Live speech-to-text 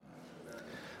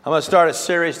I'm going to start a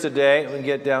series today. We can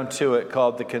get down to it,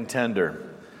 called The Contender.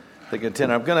 The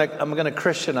Contender. I'm going to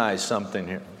Christianize something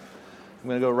here. I'm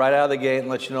going to go right out of the gate and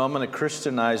let you know I'm going to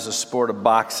Christianize the sport of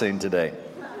boxing today.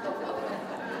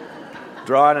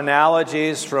 Drawing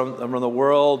analogies from the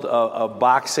world of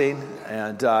boxing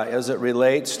and as it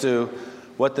relates to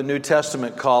what the New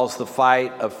Testament calls the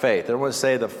fight of faith. Everyone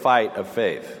say the fight of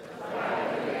faith.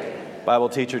 Bible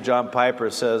teacher John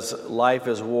Piper says life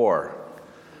is war.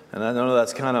 And I know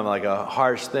that's kind of like a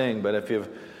harsh thing, but if you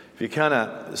kind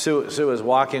of, Sue was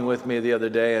walking with me the other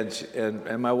day,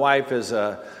 and my wife is,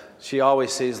 she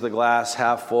always sees the glass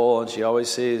half full, and she always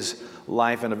sees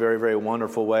life in a very, very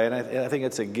wonderful way. And I think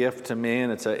it's a gift to me,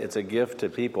 and it's a gift to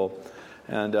people.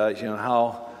 And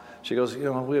how she goes,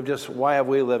 why have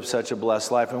we lived such a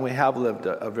blessed life? And we have lived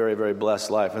a very, very blessed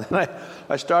life. And then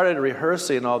I started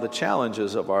rehearsing all the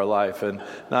challenges of our life, and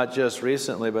not just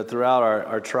recently, but throughout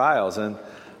our trials. And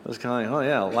it was kind of like, oh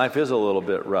yeah, life is a little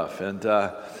bit rough, and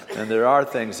there are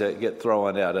things that get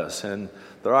thrown at us, and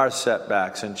there are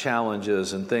setbacks and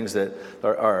challenges and things that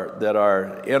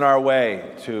are in our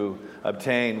way to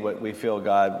obtain what we feel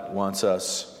God wants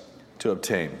us to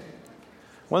obtain.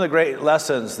 One of the great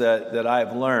lessons that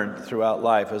I've learned throughout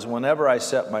life is whenever I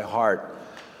set my heart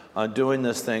on doing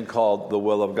this thing called the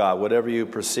will of God, whatever you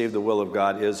perceive the will of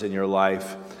God is in your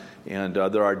life. And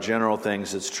there are general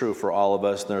things that's true for all of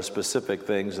us, and there are specific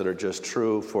things that are just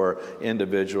true for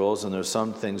individuals, and there's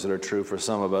some things that are true for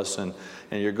some of us, and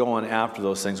you're going after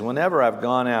those things. Whenever I've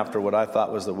gone after what I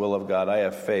thought was the will of God, I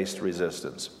have faced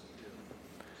resistance.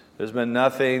 There's been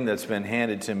nothing that's been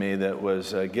handed to me that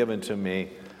was given to me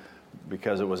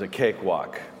because it was a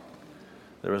cakewalk.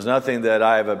 There was nothing that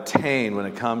I've obtained when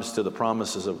it comes to the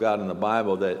promises of God in the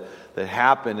Bible that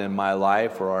happened in my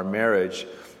life or our marriage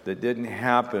that didn't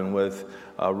happen with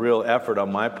a real effort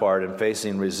on my part in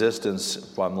facing resistance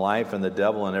from life and the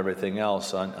devil and everything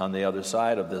else on the other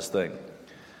side of this thing.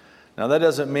 Now, that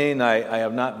doesn't mean I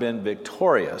have not been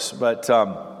victorious, but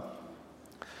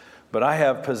I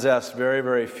have possessed very,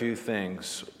 very few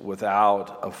things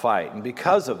without a fight. And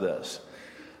because of this,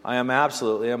 I am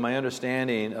absolutely, in my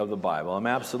understanding of the Bible, I'm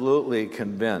absolutely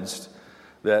convinced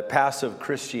that passive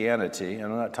Christianity, and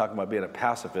I'm not talking about being a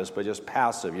pacifist, but just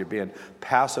passive, you're being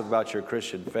passive about your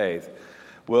Christian faith,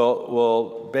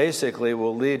 will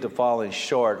lead to falling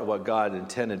short of what God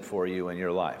intended for you in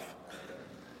your life.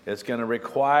 It's going to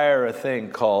require a thing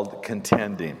called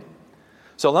contending.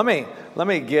 So let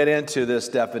me get into this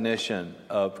definition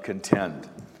of contend.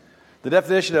 The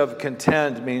definition of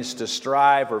contend means to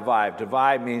strive or vie. To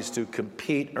vie means to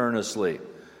compete earnestly.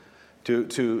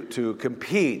 To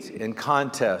compete in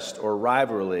contest or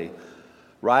rivalry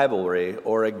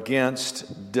or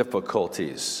against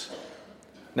difficulties.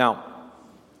 Now,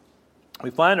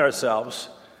 we find ourselves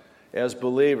as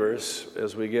believers,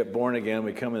 as we get born again,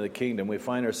 we come into the kingdom, we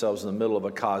find ourselves in the middle of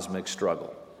a cosmic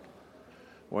struggle.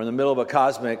 We're in the middle of a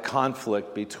cosmic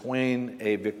conflict between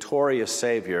a victorious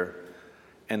Savior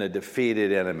and a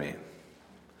defeated enemy.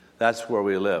 That's where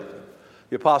we live.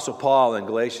 The Apostle Paul in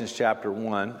Galatians chapter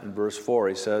 1 and verse 4,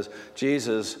 he says,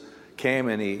 Jesus came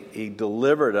and he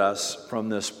delivered us from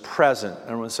this present,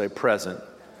 everyone say present,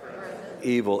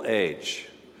 evil age.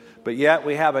 But yet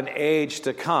we have an age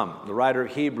to come. The writer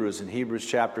of Hebrews in Hebrews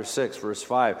chapter 6 verse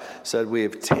 5 said, we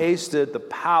have tasted the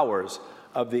powers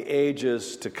of the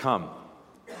ages to come.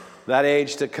 That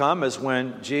age to come is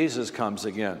when Jesus comes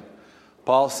again.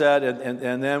 Paul said,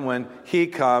 and then when he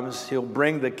comes, he'll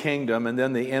bring the kingdom, and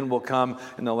then the end will come.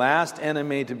 And the last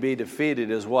enemy to be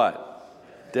defeated is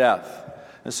what? Death.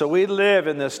 And so we live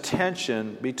in this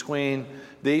tension between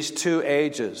these two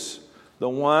ages. The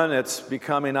one that's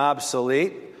becoming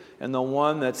obsolete, and the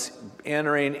one that's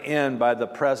entering in by the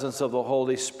presence of the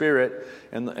Holy Spirit,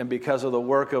 and because of the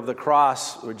work of the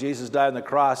cross, where Jesus died on the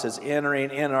cross, is entering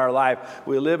in our life.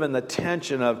 We live in the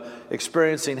tension of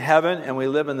experiencing heaven, and we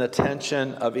live in the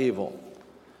tension of evil.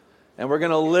 And we're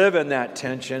going to live in that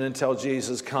tension until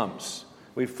Jesus comes.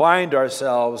 We find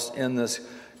ourselves in this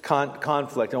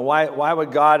conflict. And why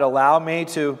would God allow me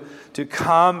to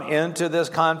come into this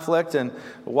conflict? And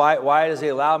why does He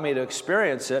allow me to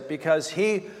experience it? Because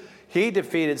He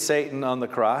defeated Satan on the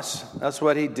cross. That's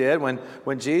what He did.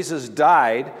 When Jesus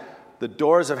died, the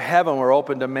doors of heaven were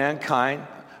open to mankind.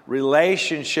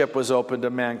 Relationship was open to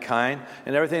mankind.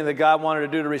 And everything that God wanted to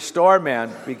do to restore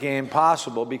man became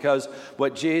possible because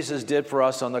what Jesus did for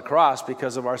us on the cross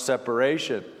because of our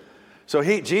separation. So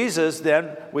Jesus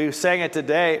then, we sang it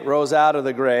today, rose out of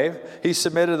the grave. He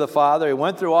submitted to the Father. He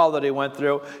went through all that He went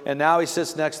through. And now He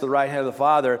sits next to the right hand of the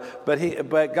Father.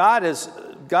 But God is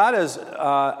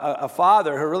a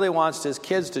father who really wants his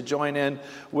kids to join in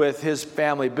with his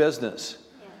family business.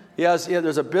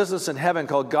 There's a business in heaven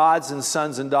called Gods and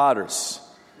Sons and Daughters.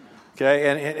 Okay,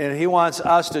 and he wants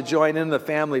us to join in the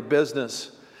family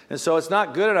business. And so it's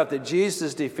not good enough that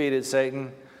Jesus defeated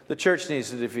Satan. The church needs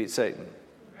to defeat Satan.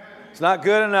 It's not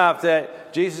good enough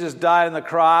that Jesus died on the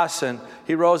cross and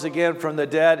he rose again from the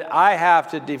dead. I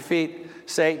have to defeat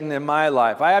Satan in my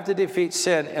life. I have to defeat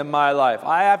sin in my life.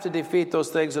 I have to defeat those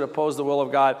things that oppose the will of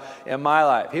God in my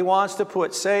life. He wants to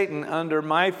put Satan under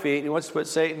my feet. He wants to put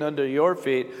Satan under your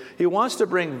feet. He wants to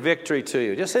bring victory to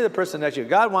you. Just say to the person next to you,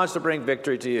 God wants to bring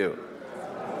victory to you.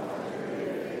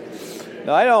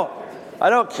 Now, I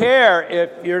don't care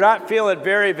if you're not feeling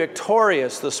very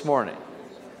victorious this morning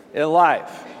in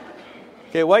life.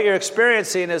 Okay, what you're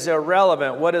experiencing is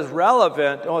irrelevant. What is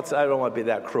relevant, I don't want to be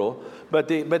that cruel, but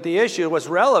the issue, what's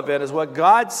relevant is what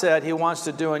God said he wants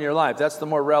to do in your life. That's the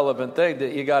more relevant thing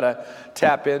that you got to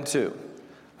tap into.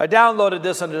 I downloaded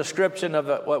this on the description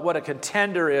of what a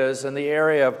contender is in the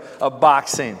area of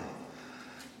boxing.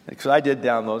 Because I did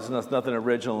download, there's nothing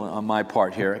original on my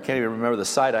part here. I can't even remember the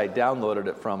site I downloaded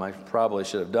it from. I probably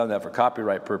should have done that for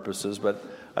copyright purposes, but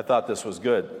I thought this was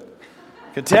good.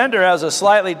 Contender has a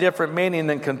slightly different meaning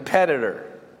than competitor,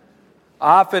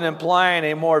 often implying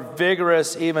a more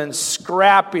vigorous, even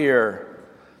scrappier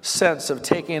sense of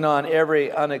taking on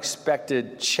every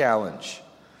unexpected challenge.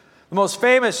 The most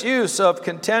famous use of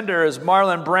contender is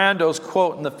Marlon Brando's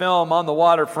quote in the film On the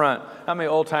Waterfront. How many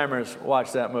old-timers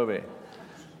watched that movie?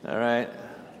 All right.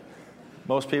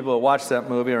 Most people who watch that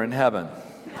movie are in heaven.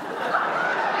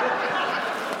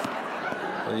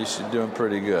 Well, you should be doing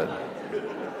pretty good.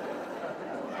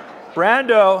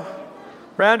 Brando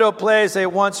plays a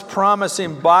once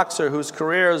promising boxer whose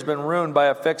career has been ruined by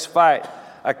a fixed fight.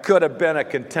 I could have been a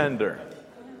contender,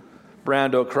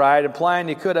 Brando cried, implying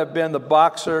he could have been the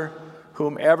boxer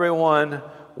whom everyone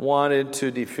wanted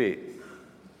to defeat.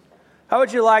 How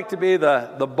would you like to be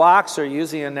the boxer,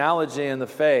 using analogy in the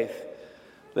faith,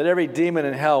 that every demon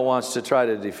in hell wants to try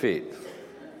to defeat?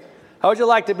 How would you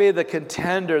like to be the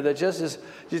contender that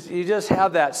you just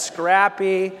have that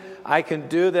scrappy, I can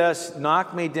do this,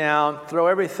 knock me down, throw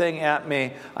everything at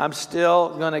me, I'm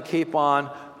still going to keep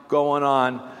on going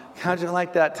on. How'd you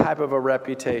like that type of a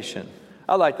reputation?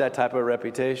 I like that type of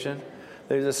reputation.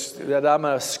 That I'm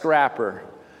a scrapper.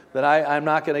 That I'm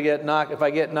not going to get knocked. If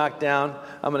I get knocked down,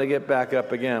 I'm going to get back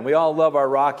up again. We all love our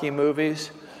Rocky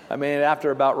movies. I mean, after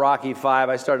about Rocky 5,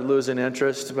 I started losing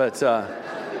interest. But,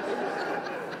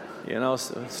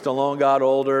 Stallone got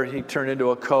older. He turned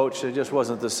into a coach. It just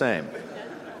wasn't the same.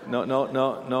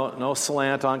 No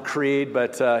slant on Creed,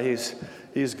 but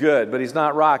he's good. But he's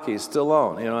not Rocky. He's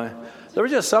Stallone, There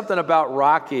was just something about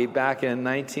Rocky back in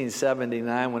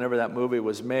 1979, whenever that movie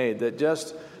was made, that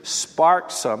just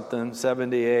sparked something,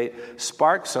 78,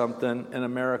 sparked something in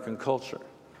American culture.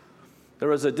 There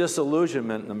was a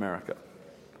disillusionment in America.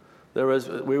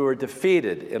 We were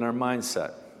defeated in our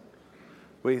mindset.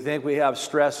 We think we have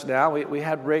stress now. We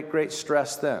had great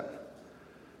stress then.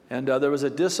 And there was a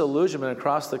disillusionment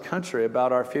across the country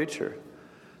about our future.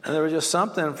 And there was just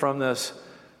something from this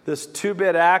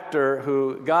two-bit actor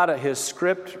who got his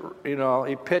script,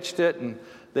 he pitched it and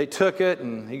they took it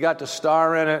and he got to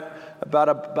star in it,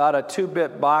 about a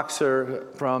two-bit boxer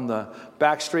from the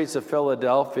back streets of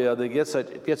Philadelphia that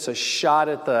gets a shot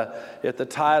at the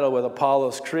title with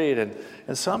Apollo's Creed.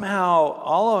 And somehow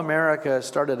all of America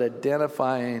started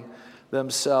identifying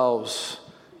themselves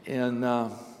in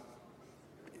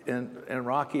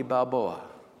Rocky Balboa.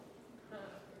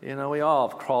 We all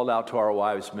have crawled out to our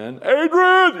wives, men.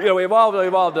 Adrian! We've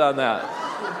all done that.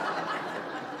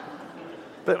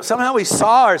 But somehow we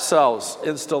saw ourselves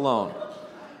in Stallone.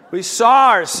 We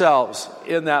saw ourselves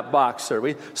in that boxer.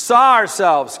 We saw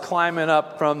ourselves climbing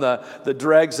up from the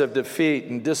dregs of defeat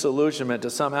and disillusionment to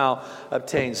somehow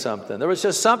obtain something. There was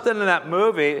just something in that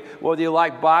movie, whether you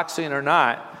like boxing or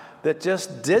not, that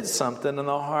just did something in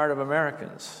the heart of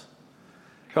Americans.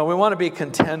 So we want to be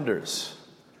contenders.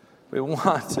 We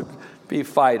want to be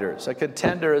fighters. A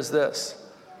contender is this.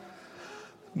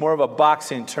 More of a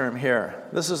boxing term here.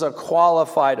 This is a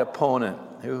qualified opponent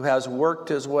who has worked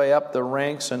his way up the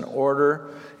ranks in order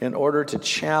to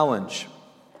challenge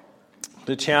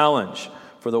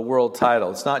for the world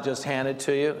title. It's not just handed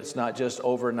to you. It's not just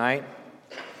overnight.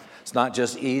 It's not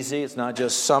just easy. It's not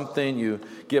just something you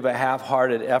give a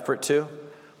half-hearted effort to.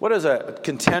 What does a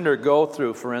contender go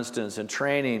through, for instance, in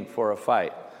training for a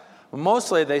fight? Well,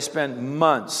 mostly they spend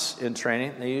months in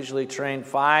training. They usually train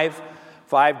five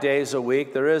days a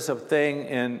week. There is a thing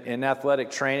in athletic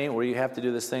training where you have to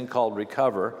do this thing called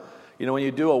recover. When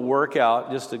you do a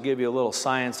workout, just to give you a little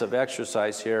science of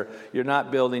exercise here, you're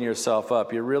not building yourself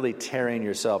up. You're really tearing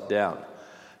yourself down.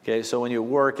 Okay, so when you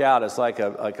work out, it's like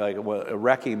a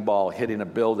wrecking ball hitting a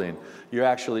building. You're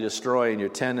actually destroying your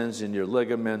tendons and your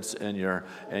ligaments and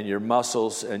your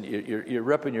muscles, and you're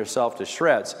ripping yourself to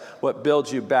shreds. What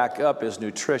builds you back up is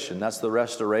nutrition. That's the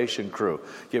restoration crew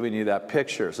giving you that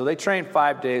picture. So they train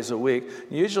 5 days a week.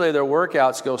 Usually their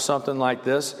workouts go something like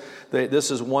this.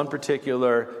 This is one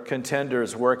particular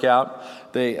Contender's workout.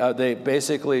 They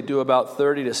basically do about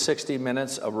 30 to 60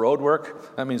 minutes of road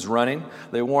work. That means running.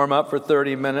 They warm up for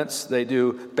 30 minutes. They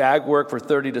do bag work for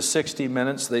 30 to 60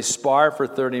 minutes. They spar for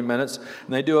 30 minutes.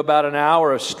 And they do about an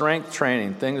hour of strength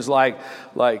training. Things like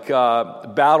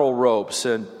battle ropes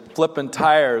and flipping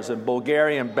tires and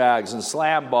Bulgarian bags and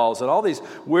slam balls and all these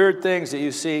weird things that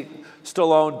you see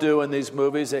Stallone do in these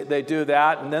movies. They do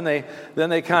that, and then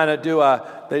they kind of do a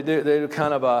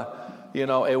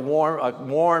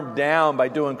warm down by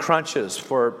doing crunches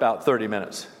for about 30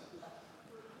 minutes.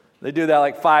 They do that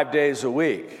like 5 days a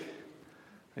week.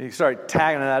 And you start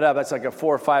tagging that up, that's like a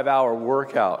 4 or 5 hour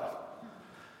workout.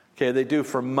 Okay, they do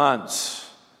for months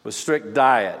with strict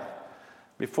diet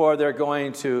before they're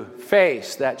going to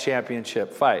face that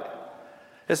championship fight.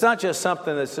 It's not just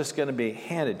something that's just going to be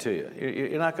handed to you.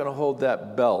 You're not going to hold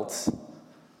that belt.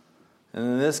 And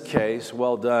in this case,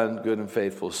 well done, good and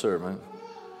faithful servant,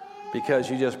 because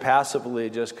you just passively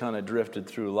just kind of drifted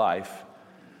through life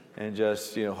and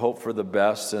just hope for the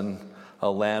best and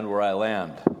I'll land where I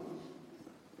land.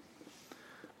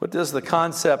 What does the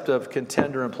concept of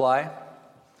contender imply?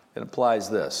 It implies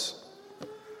this,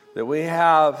 that we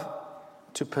have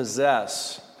to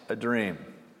possess a dream.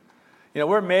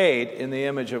 We're made in the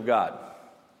image of God.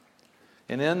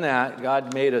 And in that,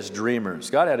 God made us dreamers.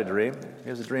 God had a dream. He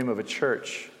has a dream of a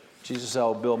church. Jesus said, I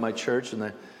will build my church, and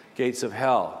the gates of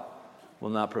hell will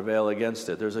not prevail against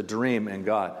it. There's a dream in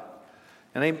God.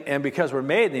 And because we're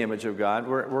made in the image of God,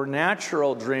 we're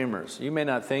natural dreamers. You may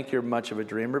not think you're much of a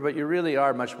dreamer, but you really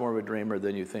are much more of a dreamer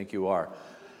than you think you are.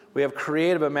 We have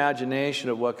creative imagination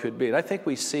of what could be. And I think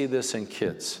we see this in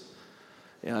kids.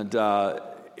 And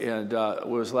it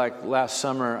was like last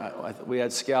summer, we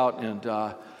had Scout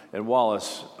and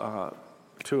Wallace,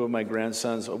 two of my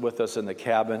grandsons, with us in the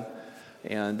cabin.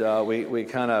 And we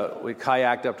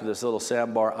kayaked up to this little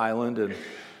sandbar island and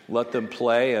let them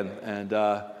play. And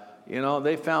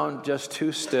they found just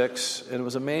 2 sticks. And it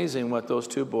was amazing what those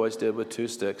 2 boys did with 2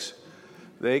 sticks.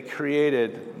 They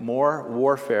created more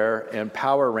warfare and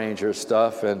Power Ranger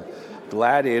stuff and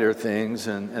gladiator things.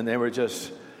 And they were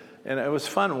just... And it was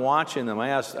fun watching them. I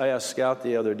asked Scout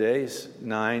the other day, he's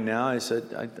 9 now, I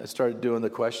started doing the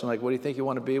question, like, what do you think you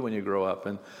want to be when you grow up?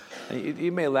 And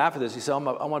you may laugh at this. He said, I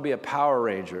want to be a Power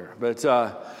Ranger. But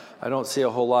I don't see a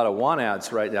whole lot of want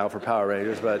ads right now for Power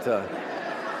Rangers. But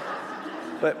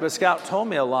Scout told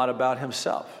me a lot about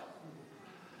himself.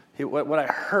 What I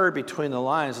heard between the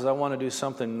lines is I want to do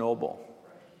something noble.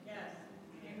 Yes.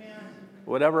 Amen.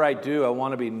 Whatever I do, I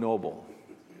want to be noble.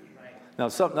 Now,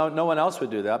 no one else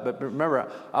would do that, but remember,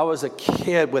 I was a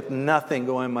kid with nothing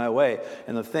going my way,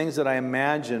 and the things that I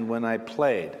imagined when I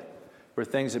played were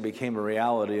things that became a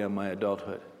reality in my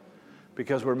adulthood,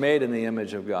 because we're made in the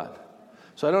image of God.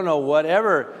 So I don't know,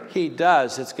 whatever he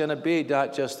does, it's going to be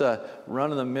not just a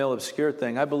run-of-the-mill obscure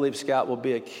thing. I believe Scout will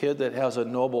be a kid that has a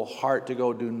noble heart to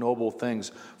go do noble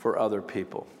things for other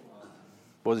people.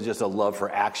 It wasn't just a love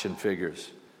for action figures.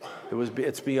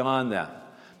 It's beyond that.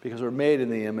 Because we're made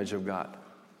in the image of God.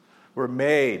 We're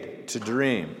made to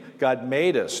dream. God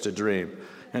made us to dream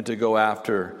and to go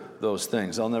after those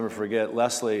things. I'll never forget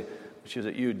Leslie, she was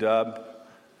at UW.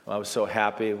 I was so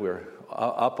happy. We were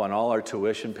up on all our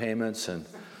tuition payments and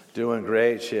doing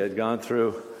great. She had gone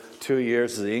through 2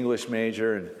 years as an English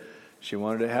major, and she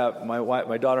wanted to have,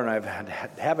 my daughter and I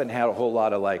haven't had a whole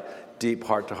lot of like deep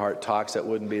heart-to-heart talks. That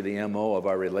wouldn't be the MO of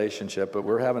our relationship, but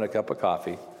we're having a cup of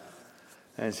coffee.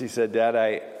 And she said, Dad,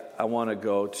 I want to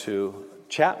go to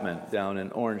Chapman down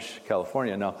in Orange,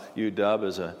 California. Now, UW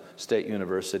is a state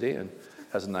university and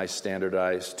has a nice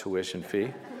standardized tuition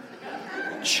fee.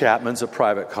 Chapman's a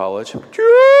private college.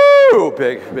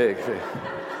 Big.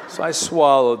 So I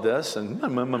swallowed this and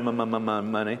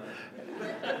money.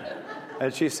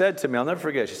 And she said to me, I'll never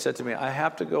forget, she said to me, I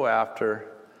have to go after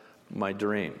my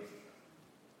dream.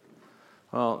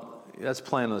 Well, that's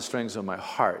playing on the strings of my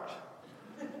heart.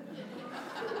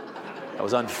 It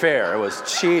was unfair. It was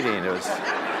cheating.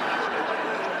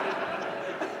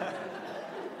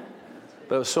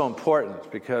 But it was so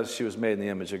important because she was made in the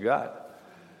image of God.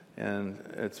 And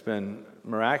it's been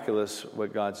miraculous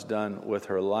what God's done with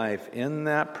her life in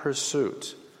that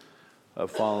pursuit of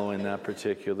following that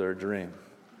particular dream.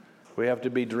 We have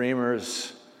to be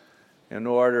dreamers in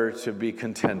order to be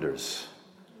contenders.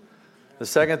 The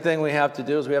second thing we have to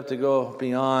do is we have to go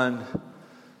beyond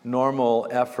normal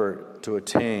effort to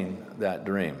attain that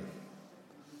dream.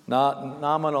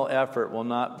 Nominal effort will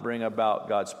not bring about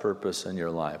God's purpose in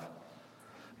your life.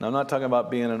 Now, I'm not talking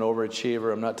about being an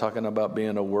overachiever. I'm not talking about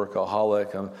being a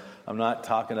workaholic. I'm not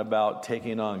talking about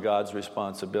taking on God's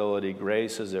responsibility.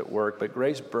 Grace is at work, but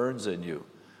grace burns in you.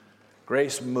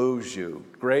 Grace moves you.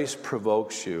 Grace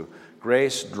provokes you.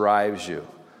 Grace drives you.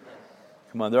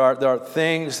 Come on, there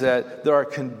are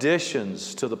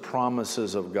conditions to the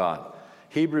promises of God.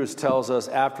 Hebrews tells us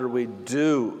after we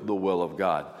do the will of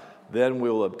God, then we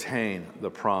will obtain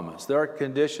the promise. There are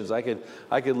conditions. I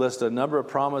could list a number of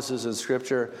promises in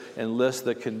Scripture and list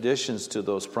the conditions to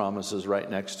those promises right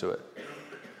next to it.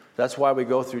 That's why we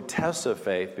go through tests of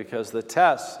faith, because the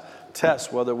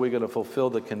tests whether we're going to fulfill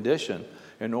the condition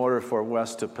in order for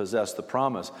us to possess the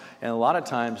promise. And a lot of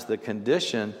times the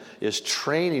condition is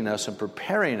training us and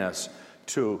preparing us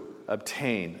to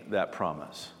obtain that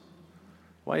promise.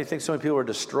 Why do you think so many people are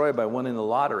destroyed by winning the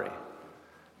lottery?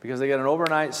 Because they get an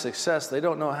overnight success. They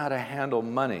don't know how to handle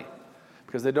money.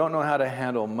 Because they don't know how to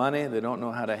handle money, they don't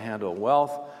know how to handle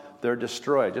wealth, they're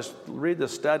destroyed. Just read the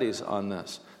studies on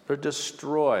this. They're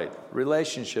destroyed.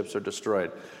 Relationships are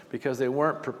destroyed because they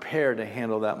weren't prepared to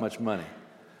handle that much money.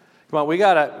 Come on,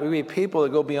 we need people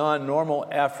that go beyond normal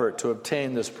effort to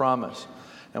obtain this promise.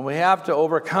 And we have to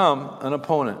overcome an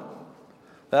opponent.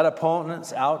 That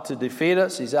opponent's out to defeat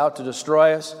us. He's out to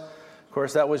destroy us. Of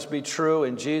course, that would be true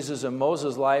in Jesus and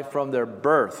Moses' life from their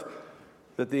birth,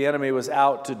 that the enemy was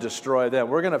out to destroy them.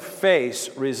 We're going to face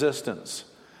resistance.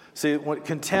 See,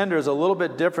 Contender is a little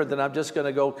bit different than I'm just going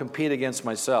to go compete against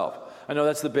myself. I know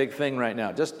that's the big thing right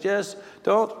now. Just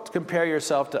don't compare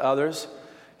yourself to others.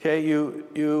 Okay,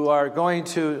 you are going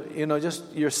to,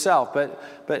 just yourself.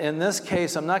 But in this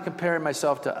case, I'm not comparing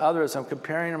myself to others. I'm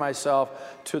comparing myself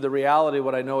to the reality,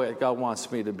 what I know God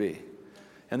wants me to be.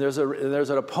 And there's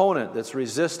an opponent that's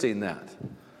resisting that.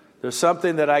 There's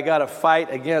something that I got to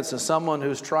fight against, and someone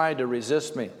who's trying to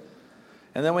resist me.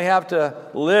 And then we have to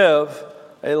live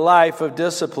a life of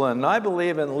discipline. And I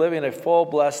believe in living a full,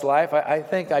 blessed life. I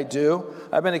think I do.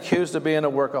 I've been accused of being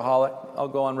a workaholic. I'll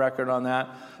go on record on that.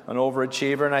 An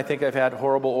overachiever, and I think I've had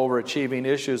horrible overachieving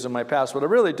issues in my past. But I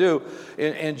really do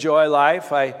enjoy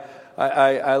life. I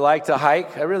like to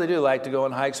hike. I really do like to go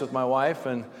on hikes with my wife,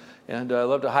 and I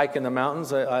love to hike in the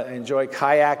mountains. I enjoy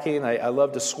kayaking. I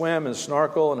love to swim and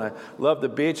snorkel, and I love the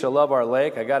beach. I love our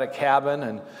lake. I got a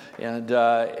cabin, and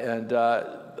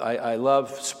I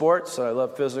love sports. I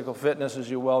love physical fitness, as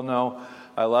you well know.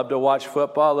 I love to watch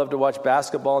football. I love to watch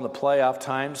basketball in the playoff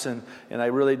times, and I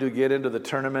really do get into the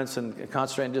tournaments and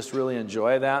concentrate and just really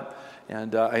enjoy that.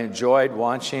 And I enjoyed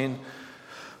watching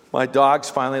my dogs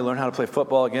finally learn how to play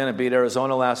football again and beat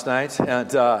Arizona last night.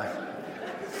 And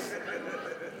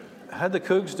how'd the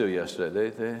Cougs do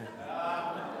yesterday?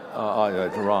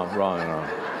 Wrong.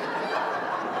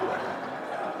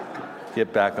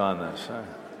 Get back on this.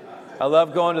 I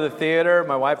love going to the theater.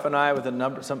 My wife and I, with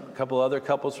a couple other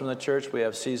couples from the church, we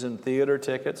have season theater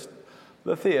tickets.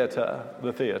 The theater.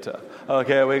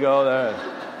 Okay, we go there.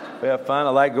 We have fun.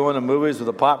 I like going to movies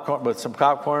with some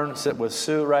popcorn, sit with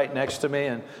Sue right next to me,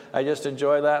 and I just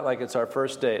enjoy that like it's our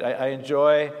first date. I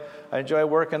enjoy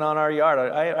working on our yard.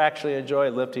 I actually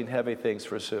enjoy lifting heavy things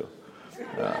for Sue.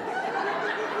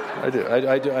 I do.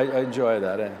 I enjoy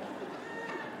that.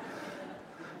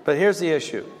 But here's the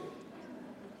issue.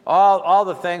 All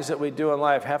the things that we do in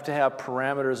life have to have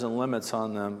parameters and limits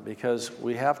on them, because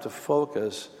we have to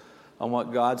focus on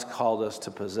what God's called us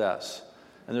to possess.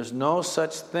 And there's no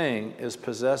such thing as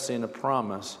possessing a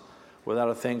promise without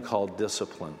a thing called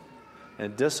discipline.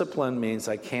 And discipline means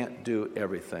I can't do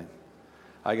everything.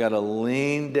 I got to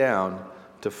lean down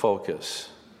to focus.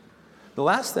 The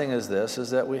last thing is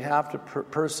that we have to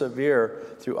persevere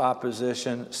through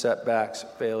opposition, setbacks,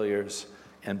 failures,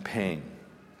 and pain.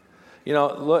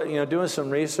 Doing some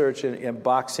research in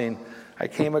boxing, I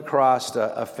came across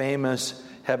a famous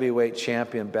heavyweight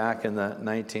champion back in the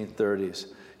 1930s.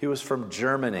 He was from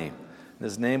Germany.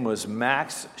 His name was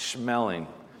Max Schmeling.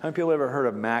 How many people ever heard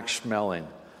of Max Schmeling?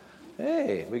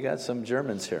 Hey, we got some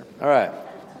Germans here. All right.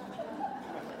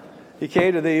 He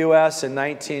came to the U.S. in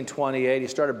 1928. He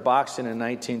started boxing in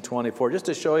 1924. Just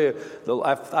to show you,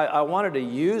 I wanted to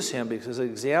use him because it's an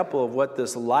example of what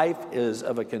this life is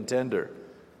of a contender.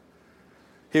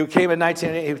 He came in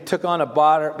 1980. He took on a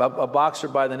boxer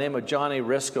by the name of Johnny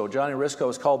Risco. Johnny Risco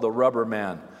was called the Rubber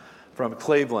Man from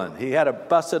Cleveland. He had a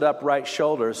busted up right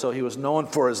shoulder, so he was known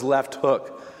for his left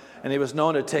hook. And he was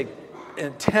known to take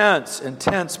intense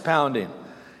pounding.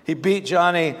 He beat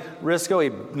Johnny Risco. He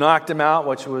knocked him out,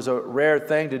 which was a rare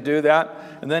thing to do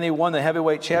that. And then he won the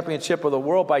heavyweight championship of the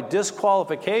world by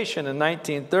disqualification in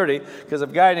 1930 because a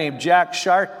guy named Jack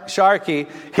Sharkey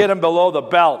hit him below the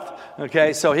belt.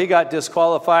 Okay, so he got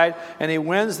disqualified, and he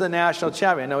wins the national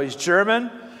championship. Now, he's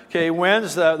German. Okay, he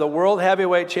wins the World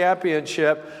Heavyweight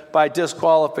Championship by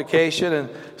disqualification, and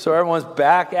so everyone's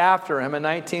back after him. In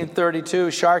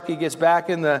 1932, Sharkey gets back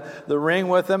in the ring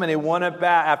with him, and he won it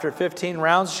back. After 15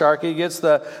 rounds, Sharkey gets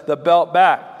the belt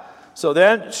back. So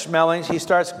then Schmeling, he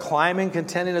starts climbing,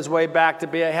 contending his way back to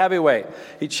be a heavyweight.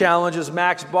 He challenges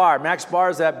Max Barr. Max Barr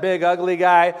is that big, ugly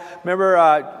guy.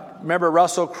 Remember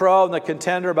Russell Crowe in The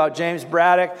Contender about James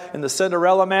Braddock and the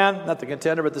Cinderella Man? Not The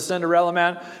Contender, but the Cinderella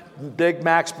Man. Big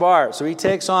Max Barr. So he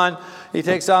takes on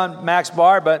Max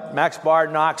Barr, but Max Barr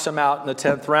knocks him out in the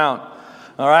 10th round.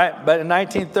 All right? But in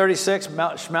 1936,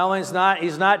 Schmeling's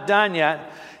he's not done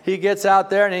yet. He gets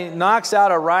out there and he knocks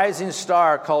out a rising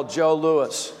star called Joe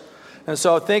Louis. And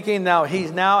so thinking now he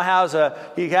has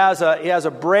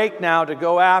a break now to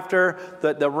go after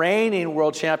the reigning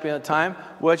world champion at the time,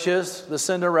 which is the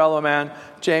Cinderella Man,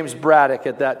 James Braddock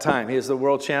at that time. He is the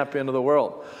world champion of the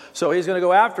world. So he's going to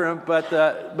go after him, but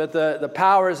the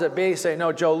powers that be say,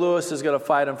 no, Joe Louis is going to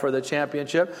fight him for the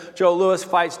championship. Joe Louis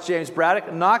fights James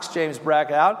Braddock, knocks James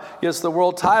Braddock out, gets the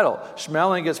world title.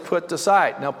 Schmeling gets put to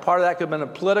side. Now, part of that could have been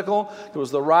political. There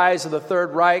was the rise of the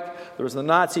Third Reich. There was the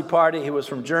Nazi Party. He was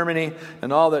from Germany,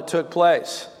 and all that took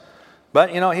place. But,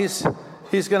 he's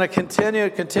going to continue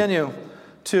to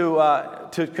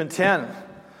contend.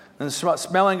 And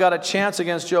Schmeling got a chance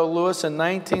against Joe Louis in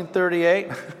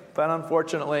 1938. But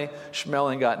unfortunately,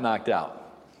 Schmeling got knocked out.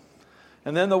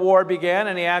 And then the war began,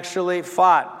 and he actually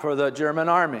fought for the German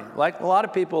army. Like a lot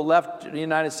of people left the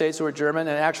United States who were German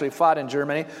and actually fought in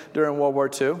Germany during World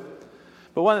War II.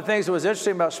 But one of the things that was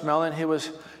interesting about Schmeling, he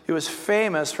was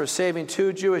famous for saving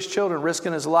 2 Jewish children,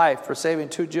 risking his life for saving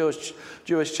 2 Jewish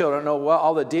children. I don't know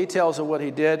all the details of what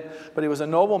he did, but he was a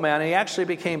noble man. And he actually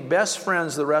became best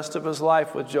friends the rest of his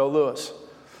life with Joe Louis.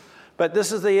 But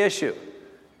this is the issue.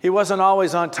 He wasn't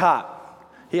always on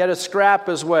top. He had to scrap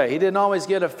his way. He didn't always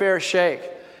get a fair shake.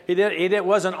 He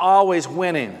wasn't always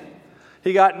winning.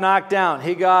 He got knocked down.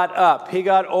 He got up. He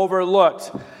got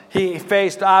overlooked. He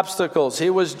faced obstacles.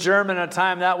 He was German at a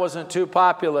time that wasn't too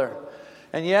popular.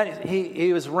 And yet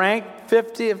he was ranked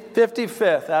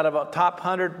 55th out of a top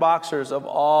 100 boxers of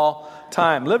all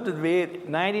time. Lived to be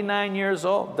 99 years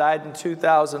old. Died in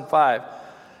 2005.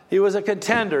 He was a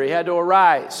contender. He had to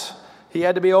arise. He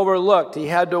had to be overlooked. He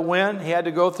had to win. He had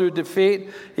to go through defeat.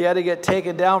 He had to get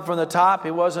taken down from the top.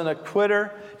 He wasn't a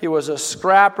quitter. He was a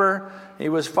scrapper. He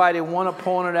was fighting one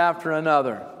opponent after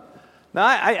another. Now,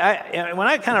 when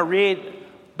I kind of read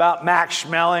about Max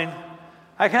Schmeling,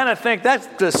 I kind of think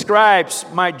that describes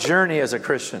my journey as a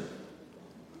Christian.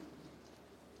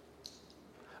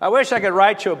 I wish I could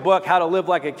write you a book, How to Live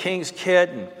Like a King's Kid,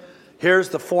 and here's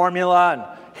the formula, and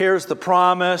here's the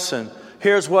promise, and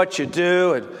here's what you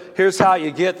do, and here's how you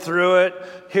get through it.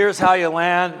 Here's how you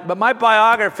land. But my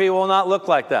biography will not look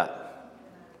like that.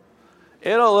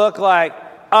 It'll look like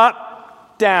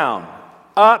up, down,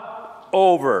 up,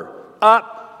 overlooked,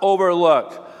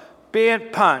 being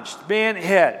punched, being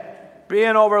hit,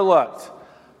 being overlooked,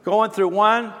 going through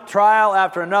one trial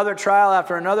after another trial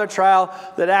after another trial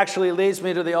that actually leads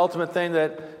me to the ultimate thing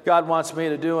that God wants me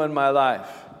to do in my life.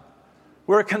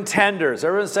 We're contenders.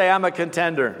 Everyone say, I'm a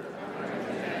contender.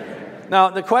 Now,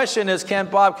 the question is,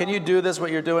 Bob, can you do this,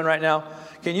 what you're doing right now?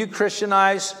 Can you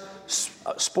Christianize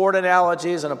sport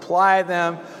analogies and apply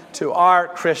them to our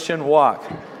Christian walk?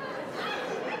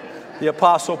 The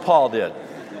Apostle Paul did.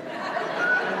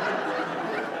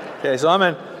 Okay, so I'm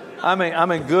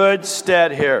in good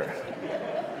stead here.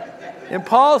 In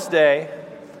Paul's day,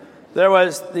 there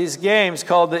was these games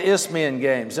called the Isthmian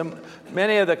Games. And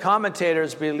many of the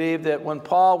commentators believe that when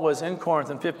Paul was in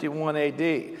Corinth in 51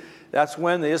 AD, that's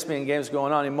when the Isthmian Games were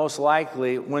going on. He most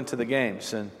likely went to the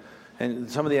games. And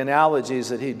some of the analogies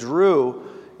that he drew,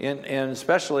 and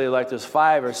especially like there's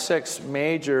 5 or 6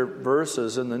 major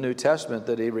verses in the New Testament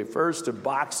that he refers to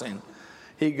boxing,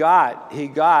 he got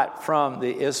from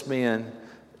the Isthmian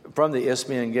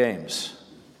Games.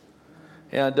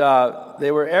 And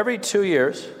they were every 2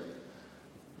 years.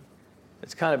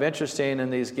 It's kind of interesting in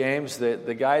these games that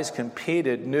the guys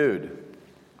competed nude.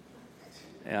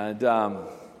 And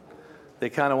they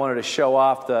kind of wanted to show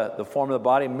off the form of the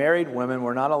body. Married women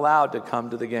were not allowed to come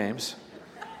to the games.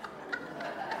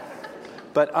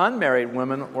 But unmarried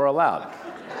women were allowed.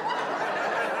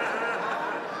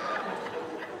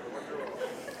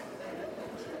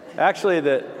 Actually,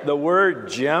 the word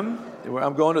gym,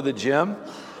 I'm going to the gym,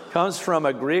 comes from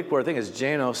a Greek word, I think it's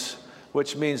genos,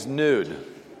 which means nude.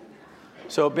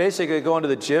 So basically going to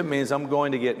the gym means I'm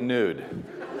going to get nude.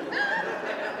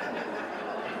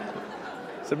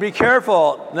 So be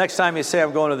careful next time you say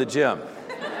I'm going to the gym.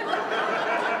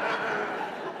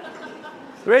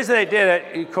 The reason they did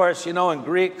it, of course, in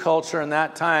Greek culture in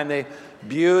that time,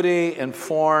 beauty and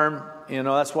form,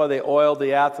 that's why they oiled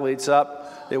the athletes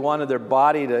up. They wanted their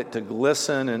body to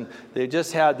glisten, and they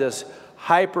just had this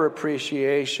hyper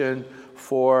appreciation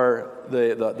for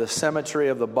the symmetry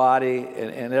of the body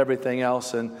and everything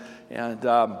else. And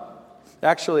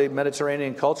actually,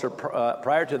 Mediterranean culture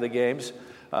prior to the games,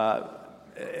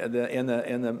 in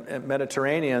the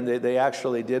Mediterranean, they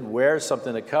actually did wear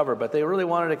something to cover, but they really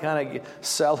wanted to kind of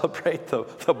celebrate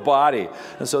the body.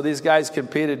 And so these guys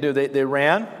competed. They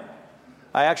ran.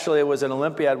 I actually was an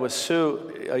Olympiad with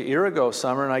Sue a year ago,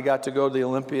 summer, and I got to go to the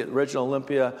original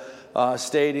Olympia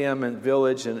stadium and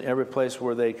village and every place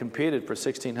where they competed for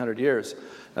 1,600 years.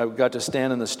 I got to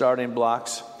stand in the starting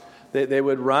blocks. They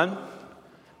would run.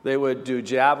 They would do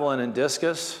javelin and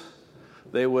discus.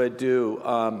 They would do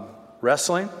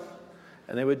wrestling,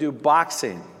 and they would do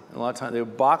boxing. And a lot of times they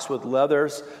would box with leather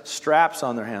straps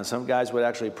on their hands. Some guys would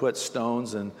actually put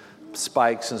stones and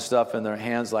spikes and stuff in their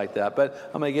hands like that.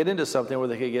 But I'm going to get into something where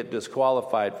they could get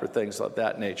disqualified for things of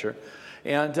that nature.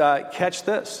 And catch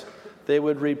this. They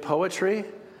would read poetry,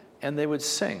 and they would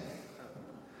sing.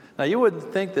 Now, you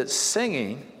wouldn't think that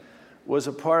singing was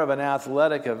a part of an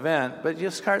athletic event, but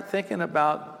you start thinking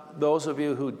about those of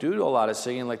you who do a lot of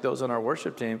singing, like those on our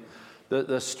worship team,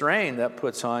 the strain that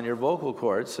puts on your vocal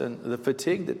cords and the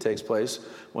fatigue that takes place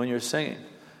when you're singing.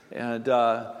 And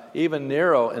even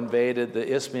Nero invaded the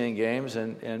Isthmian Games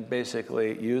and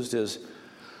basically used his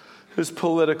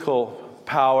political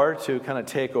power to kind of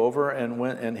take over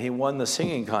and he won the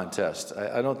singing contest.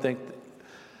 I don't think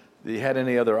he had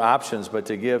any other options but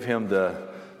to give him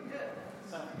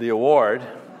the award.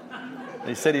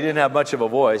 He said he didn't have much of a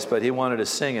voice, but he wanted to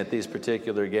sing at these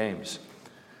particular games.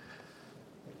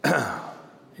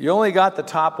 You only got the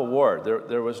top award.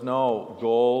 There was no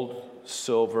gold,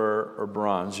 silver, or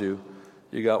bronze. You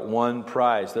got one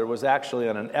prize. There was actually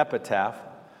an epitaph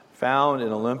found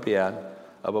in Olympiad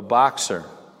of a boxer.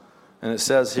 And it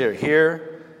says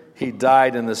here he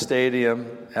died in the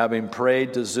stadium having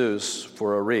prayed to Zeus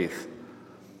for a wreath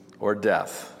or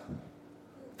death.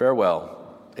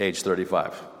 Farewell, age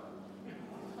 35.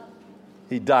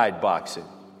 He died boxing.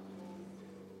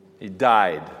 He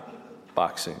died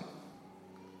boxing.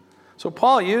 So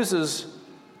Paul uses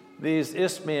these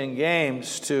Isthmian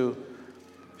Games to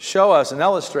show us and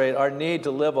illustrate our need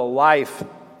to live a life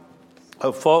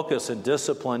of focus and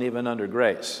discipline even under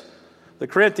grace. The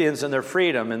Corinthians in their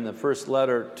freedom in the first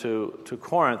letter to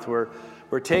Corinth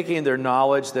were taking their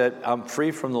knowledge that I'm free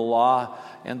from the law,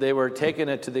 and they were taking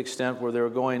it to the extent where they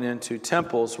were going into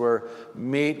temples where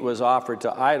meat was offered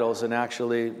to idols and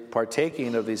actually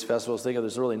partaking of these festivals, thinking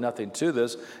there's really nothing to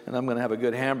this, and I'm going to have a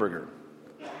good hamburger.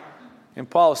 And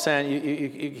Paul is saying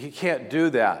you can't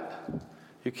do that.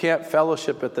 You can't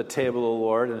fellowship at the table of the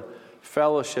Lord and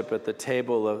fellowship at the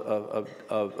table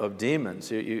of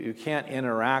demons. You can't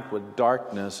interact with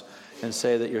darkness and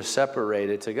say that you're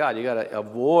separated to God. You got to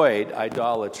avoid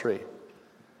idolatry.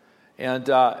 And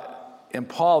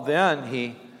Paul then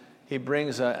he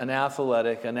brings an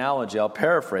athletic analogy. I'll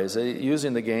paraphrase it.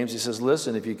 Using the games, he says,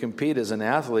 listen, if you compete as an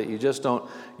athlete, you just don't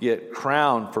get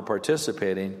crowned for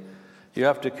participating. You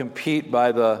have to compete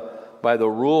by the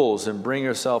rules and bring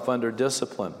yourself under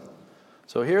discipline.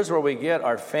 So here's where we get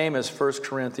our famous 1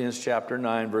 Corinthians chapter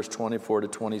 9, verse 24 to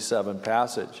 27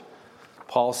 passage.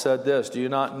 Paul said this, do you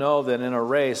not know that in a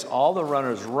race all the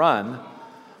runners run,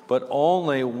 but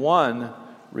only one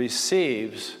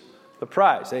receives the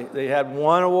prize? They had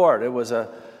one award. It was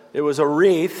a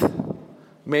wreath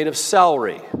made of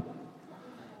celery.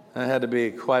 And it had to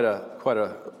be quite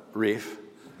a wreath.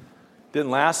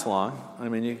 Didn't last long. I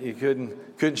mean, you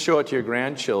couldn't show it to your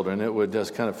grandchildren. It would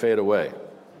just kind of fade away.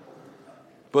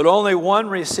 But only one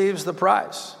receives the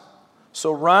prize.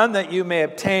 So run that you may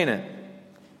obtain it.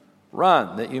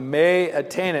 Run that you may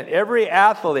attain it. Every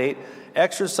athlete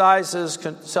exercises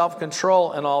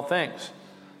self-control in all things.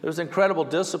 There's incredible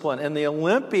discipline. In the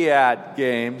Olympiad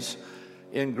Games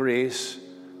in Greece,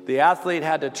 the athlete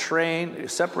had to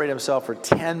separate himself for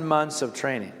 10 months of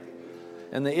training.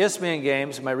 In the Isthmian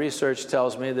Games, my research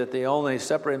tells me that they only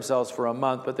separate themselves for a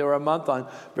month, but they were a month on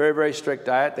very, very strict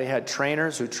diet. They had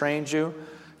trainers who trained you.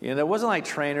 You know, it wasn't like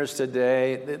trainers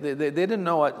today. They didn't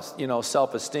know what,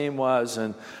 self-esteem was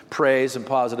and praise and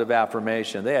positive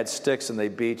affirmation. They had sticks and they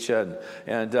beat you.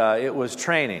 And it was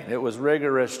training. It was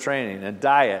rigorous training and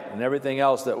diet and everything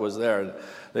else that was there.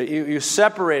 You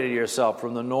separated yourself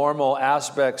from the normal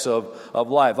aspects of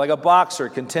life, like a boxer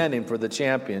contending for the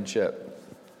championship.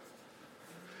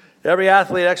 Every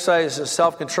athlete exercises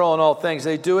self-control in all things.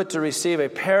 They do it to receive a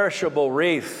perishable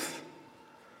wreath.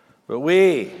 But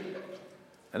we,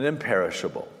 an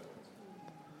imperishable.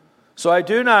 So I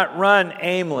do not run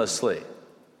aimlessly.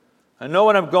 I know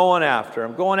what I'm going after.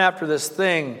 I'm going after this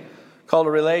thing called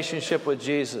a relationship with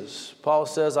Jesus. Paul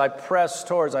says, I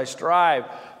strive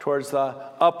towards the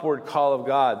upward call of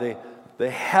God, the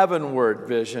heavenward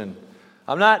vision.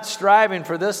 I'm not striving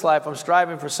for this life. I'm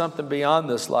striving for something beyond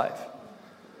this life.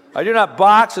 I do not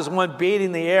box as one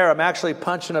beating the air. I'm actually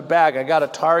punching a bag. I got a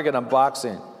target I'm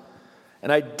boxing.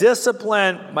 And I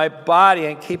discipline my body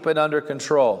and keep it under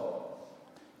control,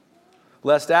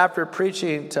 lest after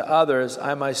preaching to others,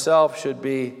 I myself should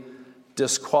be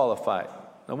disqualified.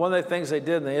 And one of the things they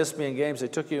did in the Isthmian Games, they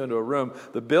took you into a room.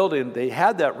 The building, they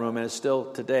had that room, and it's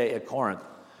still today at Corinth.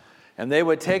 And they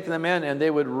would take them in, and they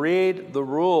would read the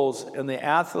rules, and the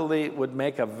athlete would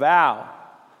make a vow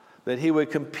that he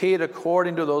would compete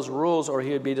according to those rules, or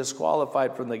he would be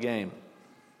disqualified from the game.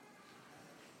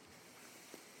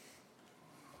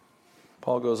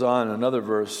 Paul goes on in another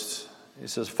verse. He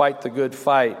says, fight the good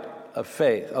fight of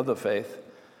the faith.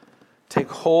 Take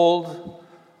hold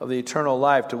of the eternal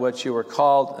life to which you were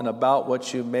called and about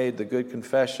what you made the good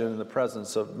confession in the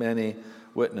presence of many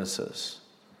witnesses.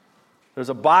 There's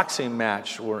a boxing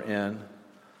match we're in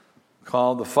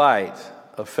called the fight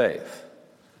of faith.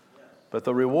 But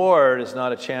the reward is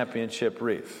not a championship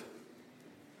wreath.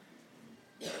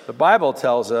 The Bible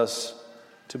tells us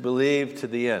to believe to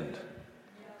the end.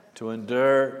 To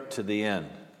endure to the end.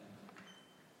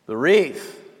 The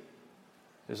wreath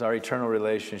is our eternal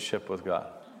relationship with God.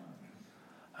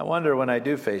 I wonder when I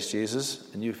do face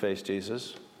Jesus, and you face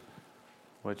Jesus,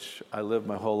 which I live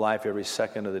my whole life every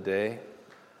second of the day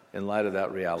in light of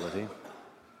that reality.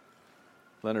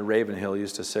 Leonard Ravenhill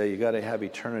used to say, you got to have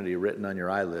eternity written on your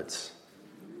eyelids.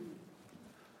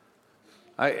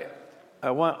 I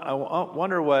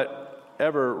wonder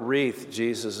whatever wreath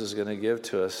Jesus is going to give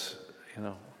to us,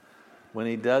 when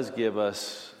he does give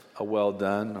us a well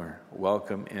done or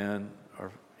welcome in,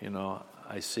 or,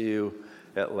 I see you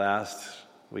at last,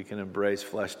 we can embrace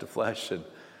flesh to flesh and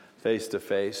face to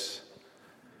face.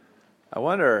 I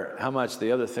wonder how much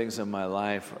the other things in my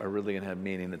life are really going to have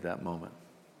meaning at that moment.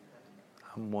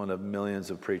 I'm one of millions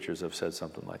of preachers who have said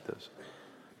something like this.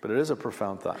 But it is a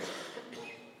profound thought.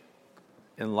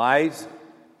 In light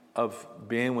of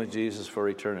being with Jesus for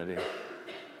eternity,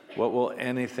 what will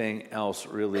anything else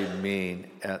really mean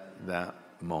at that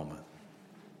moment?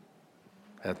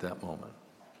 At that moment.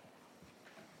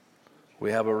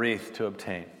 We have a wreath to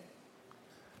obtain.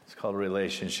 It's called a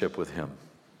relationship with him.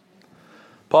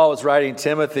 Paul was writing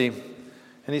Timothy,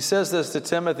 and he says this to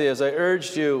Timothy, as I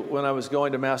urged you when I was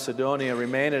going to Macedonia,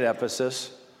 remain at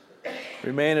Ephesus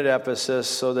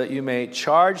so that you may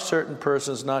charge certain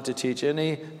persons not to teach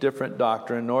any different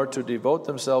doctrine, nor to devote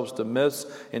themselves to myths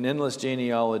and endless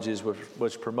genealogies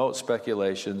which promote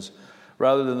speculations,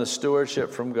 rather than the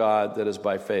stewardship from God that is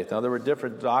by faith. Now, there were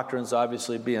different doctrines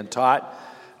obviously being taught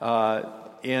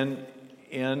in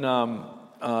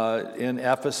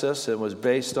Ephesus. It was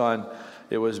based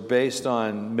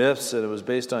on myths, and it was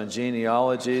based on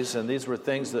genealogies, and these were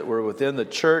things that were within the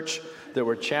church that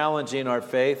were challenging our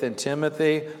faith, and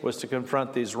Timothy was to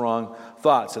confront these wrong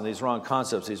thoughts and these wrong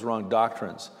concepts, these wrong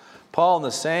doctrines. Paul, in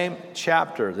the same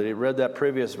chapter that he read that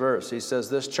previous verse, he says,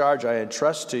 this charge I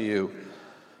entrust to you,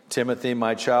 Timothy,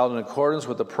 my child, in accordance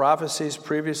with the prophecies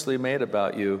previously made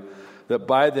about you, that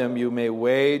by them you may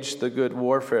wage the good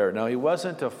warfare. Now, he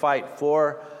wasn't to fight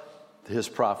for his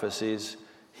prophecies,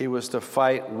 he was to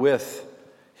fight with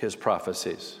his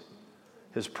prophecies.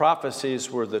 His prophecies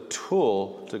were the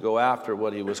tool to go after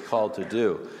what he was called to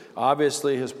do.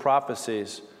 Obviously, his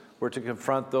prophecies were to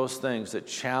confront those things that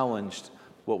challenged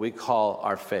what we call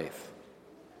our faith.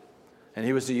 And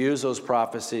he was to use those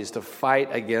prophecies to fight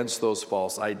against those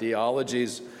false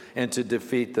ideologies and to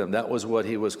defeat them. That was what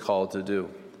he was called to do.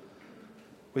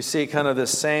 We see kind of the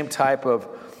same type of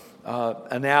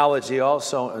analogy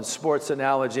also, in sports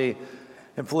analogy.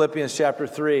 In Philippians chapter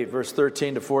 3, verse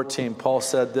 13 to 14, Paul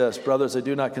said this, brothers, I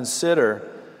do not consider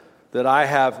that I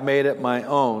have made it my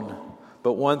own,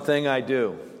 but one thing I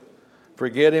do,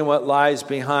 forgetting what lies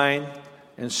behind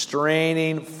and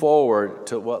straining forward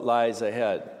to what lies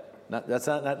ahead.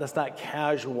 That's not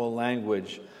casual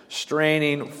language.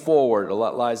 Straining forward, a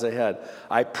lot lies ahead.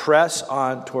 I press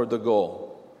on toward the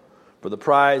goal for the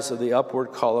prize of the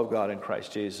upward call of God in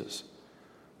Christ Jesus.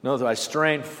 Notice I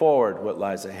strain forward what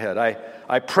lies ahead.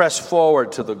 I press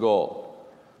forward to the goal.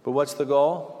 But what's the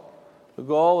goal? The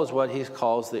goal is what he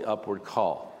calls the upward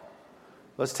call.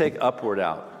 Let's take upward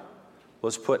out.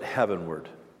 Let's put heavenward.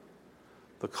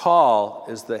 The call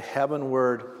is the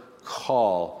heavenward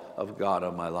call of God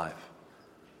on my life.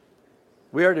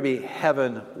 We are to be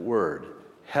heavenward,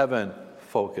 heaven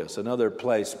focused. Another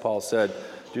place, Paul said,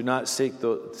 do not seek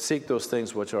those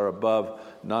things which are above,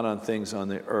 not on things on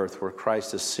the earth, where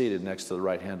Christ is seated next to the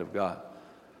right hand of God.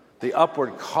 The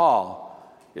upward call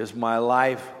is my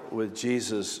life with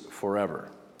Jesus forever.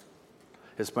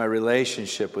 It's my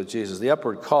relationship with Jesus. The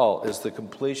upward call is the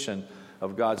completion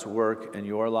of God's work in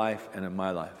your life and in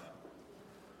my life.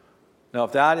 Now,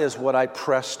 if that is what I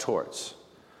press towards,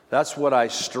 that's what I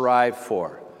strive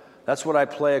for, that's what I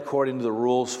play according to the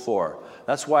rules for,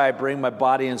 that's why I bring my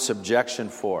body in subjection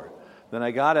for, then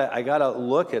I gotta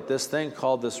look at this thing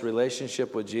called this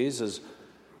relationship with Jesus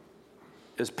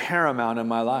is paramount in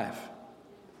my life.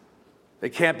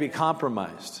 It can't be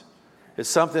compromised. It's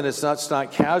something that's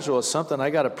not casual. It's something I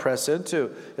got to press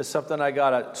into. It's something I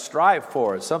got to strive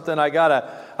for. It's something I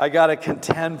got to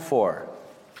contend for.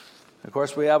 Of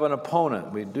course, we have an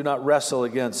opponent. We do not wrestle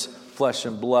against flesh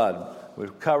and blood.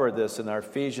 We've covered this in our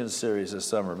Ephesians series this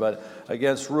summer. But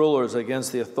against rulers,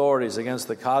 against the authorities, against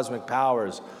the cosmic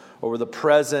powers, over the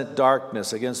present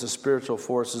darkness, against the spiritual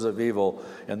forces of evil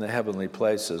in the heavenly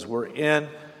places. We're in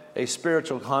a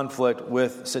spiritual conflict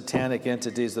with satanic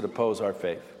entities that oppose our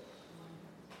faith.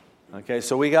 Okay,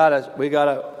 so we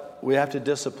have to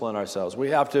discipline ourselves.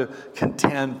 We have to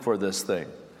contend for this thing.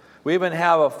 We even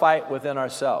have a fight within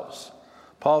ourselves.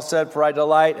 Paul said, "For I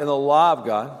delight in the law of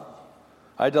God.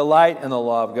 I delight in the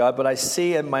law of God, but I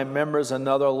see in my members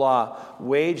another law,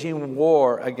 waging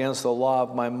war against the law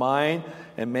of my mind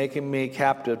and making me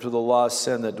captive to the law of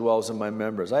sin that dwells in my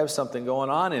members." I have something going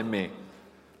on in me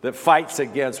that fights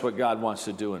against what God wants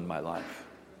to do in my life.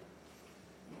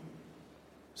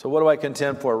 So what do I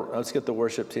contend for? Let's get the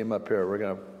worship team up here. We're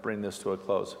going to bring this to a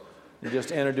close. You're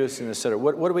just introducing the center.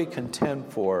 What do we contend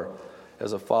for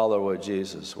as a follower of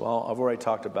Jesus? Well, I've already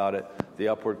talked about it. The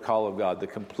upward call of God, the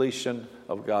completion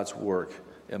of God's work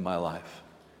in my life.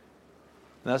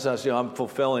 And that's not, I'm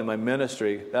fulfilling my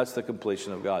ministry. That's the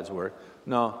completion of God's work.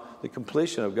 No, the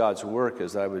completion of God's work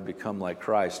is that I would become like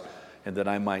Christ and that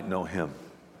I might know Him.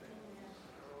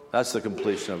 That's the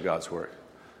completion of God's work.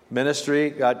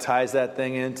 Ministry, God ties that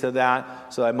thing into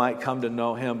that so I might come to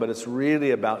know Him, but it's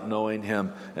really about knowing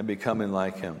Him and becoming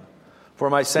like Him. For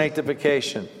my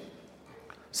sanctification.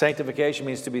 Sanctification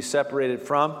means to be separated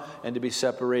from and to be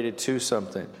separated to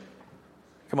something.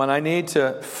 Come on, I need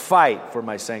to fight for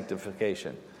my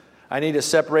sanctification. I need to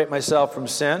separate myself from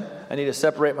sin. I need to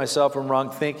separate myself from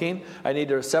wrong thinking. I need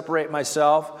to separate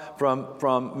myself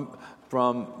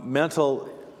from mental.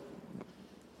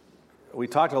 We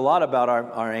talked a lot about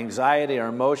our anxiety, our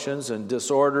emotions, and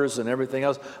disorders, and everything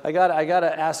else. I got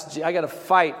to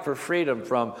fight for freedom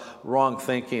from wrong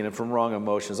thinking and from wrong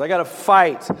emotions. I got to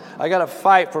fight. I got to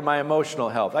fight for my emotional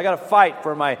health. I got to fight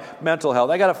for my mental health.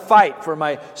 I got to fight for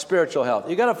my spiritual health.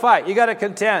 You got to fight. You got to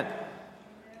contend.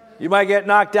 You might get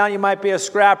knocked down. You might be a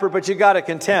scrapper, but you got to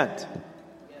contend.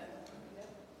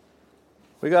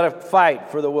 We got to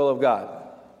fight for the will of God.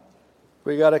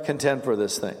 We got to contend for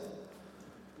this thing.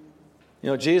 You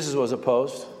know, Jesus was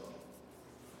opposed.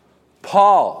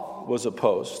 Paul was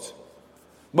opposed.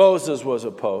 Moses was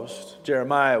opposed.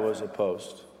 Jeremiah was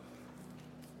opposed.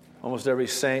 Almost every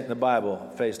saint in the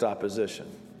Bible faced opposition,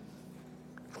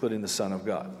 including the Son of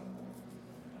God.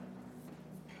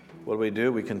 What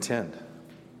do? We contend.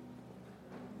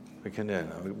 We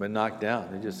contend. We've been knocked down.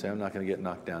 They just say, I'm not going to get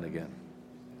knocked down again.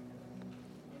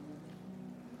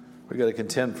 We've got to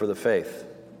contend for the faith.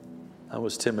 That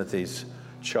was Timothy's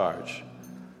charge.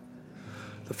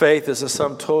 The faith is the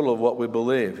sum total of what we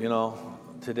believe. You know,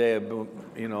 today,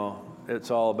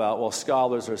 it's all about, well,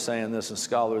 scholars are saying this and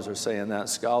scholars are saying that.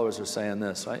 Scholars are saying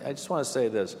this. I just want to say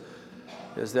this,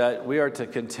 is that we are to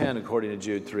contend, according to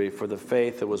Jude 3, for the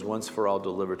faith that was once for all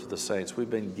delivered to the saints. We've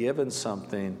been given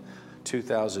something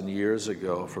 2,000 years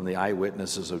ago from the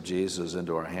eyewitnesses of Jesus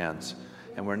into our hands,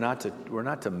 and we're not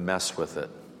to mess with it.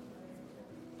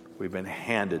 We've been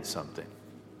handed something.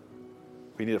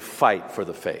 We need to fight for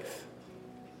the faith.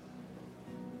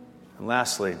 And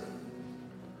lastly,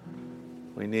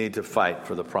 we need to fight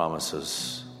for the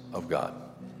promises of God.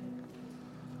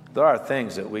 There are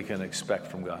things that we can expect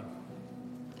from God.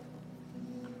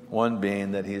 One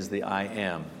being that He's the I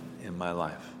am in my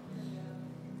life.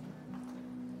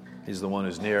 He's the one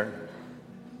who's near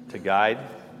to guide.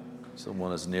 He's the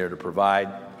one who's near to provide.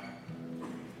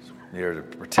 He's near to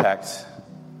protect,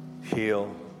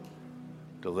 heal,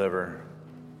 deliver.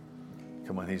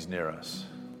 Come on, he's near us.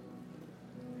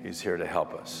 He's here to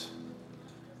help us.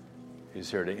 He's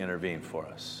here to intervene for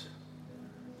us.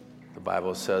 The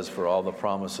Bible says, for all the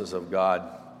promises of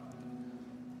God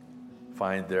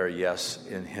find their yes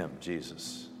in him,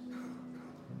 Jesus.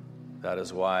 That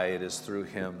is why it is through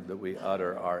him that we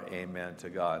utter our amen to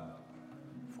God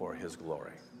for his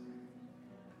glory.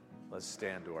 Let's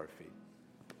stand to our feet.